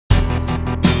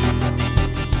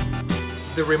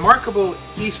The remarkable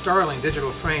eStarling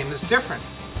digital frame is different.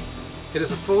 It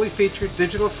is a fully featured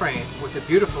digital frame with a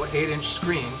beautiful 8-inch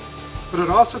screen, but it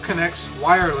also connects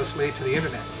wirelessly to the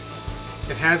internet.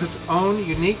 It has its own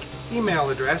unique email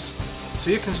address,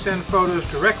 so you can send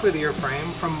photos directly to your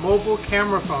frame from mobile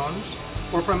camera phones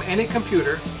or from any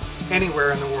computer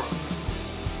anywhere in the world.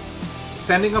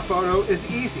 Sending a photo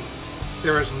is easy.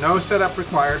 There is no setup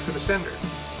required for the sender.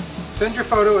 Send your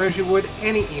photo as you would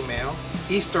any email.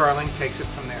 eStarling takes it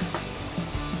from there.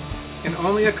 In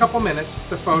only a couple minutes,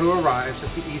 the photo arrives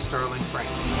at the eStarling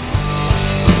frame.